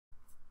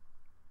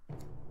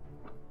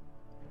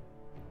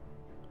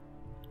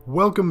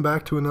Welcome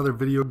back to another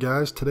video,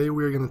 guys. Today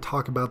we are going to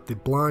talk about the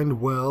Blind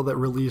Well that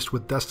released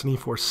with Destiny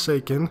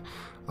Forsaken.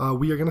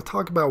 We are going to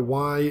talk about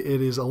why it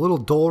is a little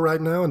dull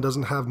right now and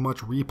doesn't have much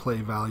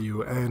replay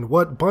value, and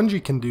what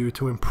Bungie can do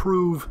to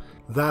improve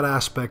that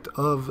aspect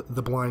of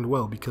the Blind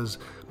Well, because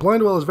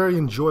Blind Well is very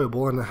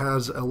enjoyable and it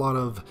has a lot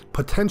of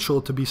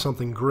potential to be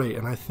something great,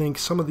 and I think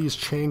some of these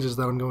changes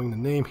that I'm going to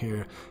name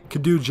here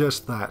could do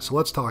just that, so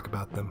let's talk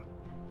about them.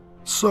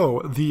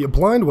 So, the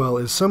Blind Well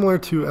is similar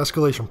to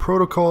Escalation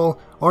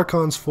Protocol,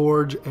 Archon's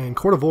Forge, and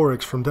Court of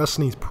Oryx from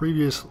Destiny's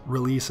previous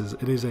releases.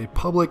 It is a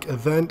public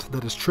event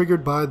that is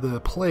triggered by the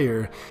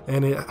player,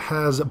 and it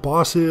has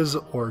bosses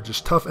or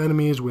just tough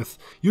enemies with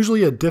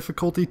usually a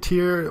difficulty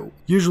tier,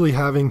 usually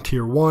having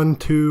tier 1,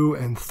 2,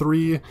 and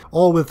 3,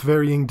 all with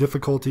varying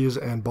difficulties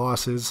and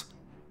bosses.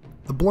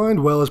 The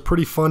Blind Well is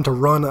pretty fun to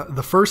run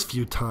the first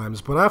few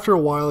times, but after a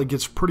while it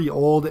gets pretty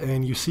old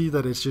and you see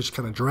that it just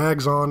kind of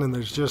drags on and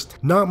there's just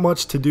not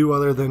much to do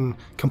other than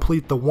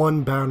complete the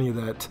one bounty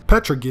that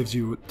Petra gives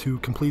you to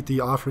complete the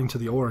offering to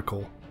the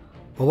Oracle.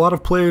 A lot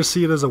of players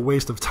see it as a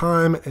waste of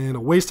time and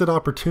a wasted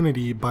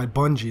opportunity by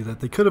Bungie that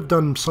they could have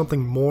done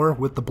something more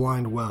with the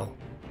Blind Well.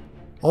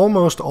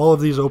 Almost all of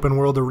these open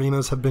world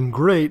arenas have been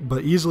great,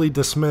 but easily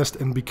dismissed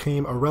and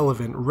became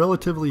irrelevant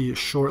relatively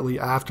shortly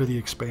after the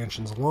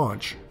expansion's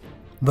launch.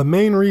 The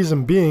main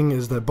reason being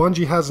is that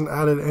Bungie hasn't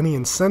added any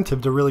incentive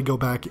to really go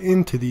back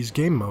into these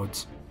game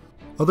modes.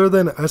 Other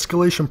than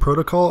Escalation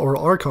Protocol or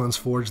Archon's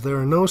Forge, there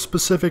are no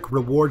specific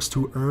rewards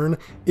to earn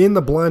in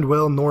the Blind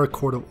Well nor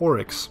Court of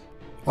Oryx.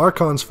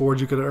 Archon's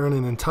Forge, you could earn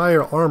an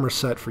entire armor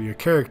set for your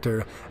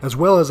character, as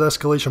well as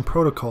Escalation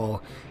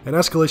Protocol, and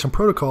Escalation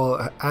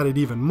Protocol added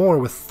even more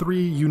with 3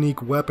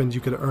 unique weapons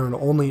you could earn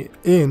only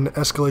in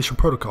Escalation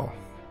Protocol.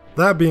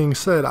 That being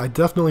said, I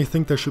definitely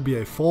think there should be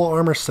a full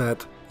armor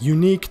set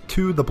unique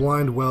to the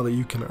Blind Well that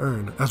you can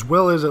earn, as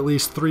well as at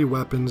least 3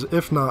 weapons,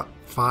 if not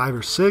 5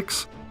 or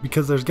 6,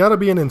 because there's got to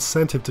be an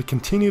incentive to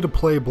continue to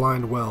play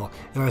Blind Well,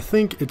 and I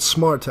think it's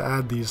smart to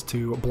add these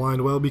to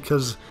Blind Well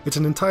because it's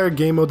an entire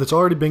game mode that's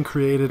already been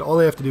created. All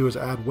they have to do is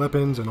add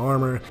weapons and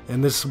armor,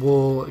 and this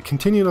will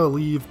continue to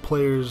leave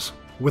players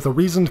with a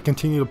reason to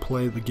continue to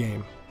play the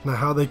game. Now,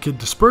 how they could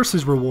disperse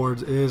these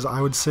rewards is, I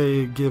would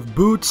say, give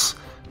boots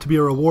to be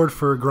a reward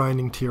for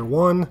grinding tier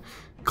 1,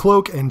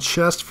 cloak and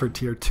chest for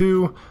tier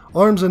 2,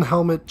 arms and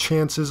helmet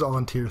chances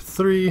on tier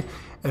 3,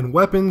 and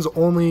weapons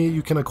only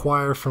you can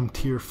acquire from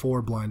tier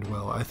 4 Blind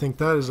Well. I think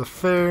that is a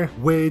fair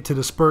way to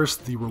disperse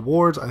the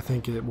rewards. I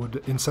think it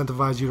would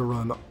incentivize you to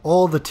run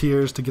all the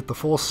tiers to get the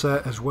full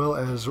set, as well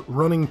as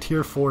running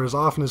tier 4 as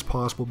often as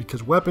possible,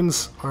 because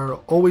weapons are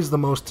always the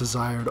most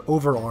desired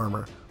over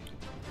armor.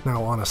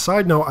 Now, on a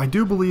side note, I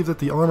do believe that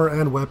the armor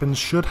and weapons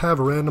should have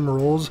random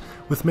rolls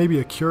with maybe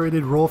a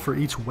curated roll for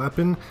each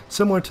weapon,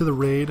 similar to the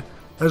raid,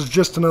 as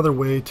just another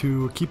way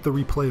to keep the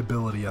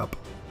replayability up.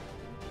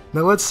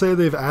 Now, let's say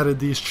they've added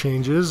these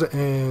changes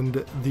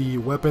and the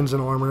weapons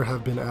and armor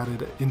have been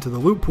added into the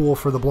loot pool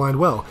for the Blind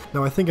Well.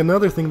 Now, I think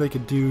another thing they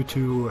could do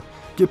to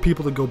get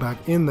people to go back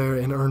in there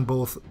and earn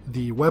both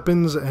the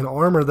weapons and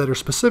armor that are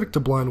specific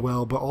to Blind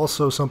Well, but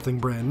also something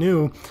brand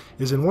new,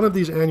 is in one of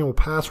these annual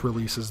pass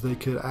releases they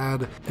could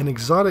add an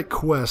exotic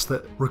quest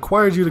that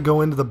requires you to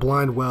go into the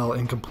Blind Well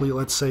and complete,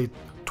 let's say,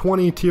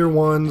 20 tier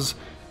 1s,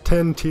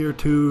 10 tier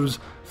 2s,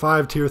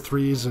 5 tier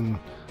 3s, and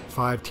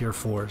 5 tier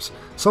 4s.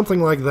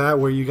 Something like that,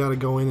 where you gotta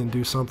go in and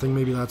do something.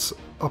 Maybe that's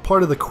a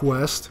part of the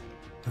quest.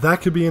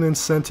 That could be an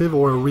incentive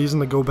or a reason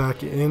to go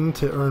back in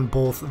to earn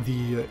both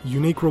the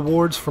unique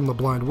rewards from the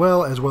Blind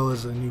Well as well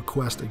as a new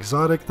quest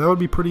exotic. That would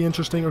be pretty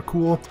interesting or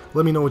cool.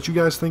 Let me know what you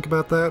guys think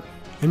about that.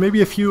 And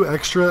maybe a few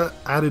extra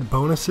added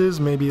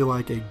bonuses, maybe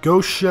like a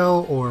ghost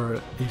shell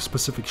or a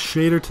specific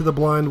shader to the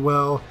Blind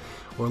Well,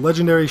 or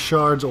legendary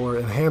shards or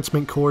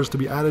enhancement cores to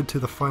be added to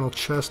the final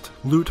chest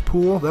loot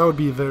pool. That would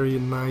be very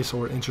nice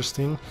or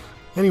interesting.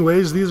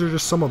 Anyways, these are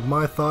just some of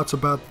my thoughts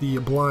about the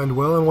Blind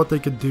Well and what they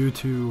could do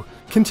to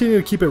continue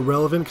to keep it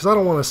relevant, because I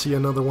don't want to see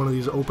another one of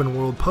these open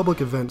world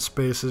public event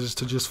spaces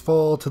to just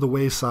fall to the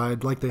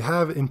wayside like they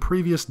have in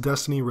previous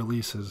Destiny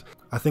releases.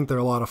 I think they're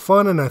a lot of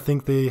fun, and I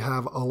think they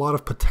have a lot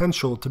of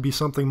potential to be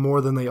something more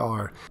than they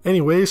are.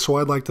 Anyway, so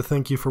I'd like to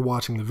thank you for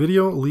watching the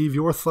video. Leave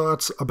your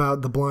thoughts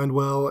about the Blind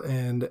Well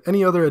and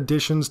any other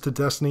additions to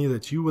Destiny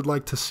that you would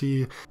like to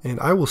see,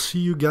 and I will see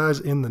you guys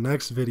in the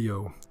next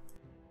video.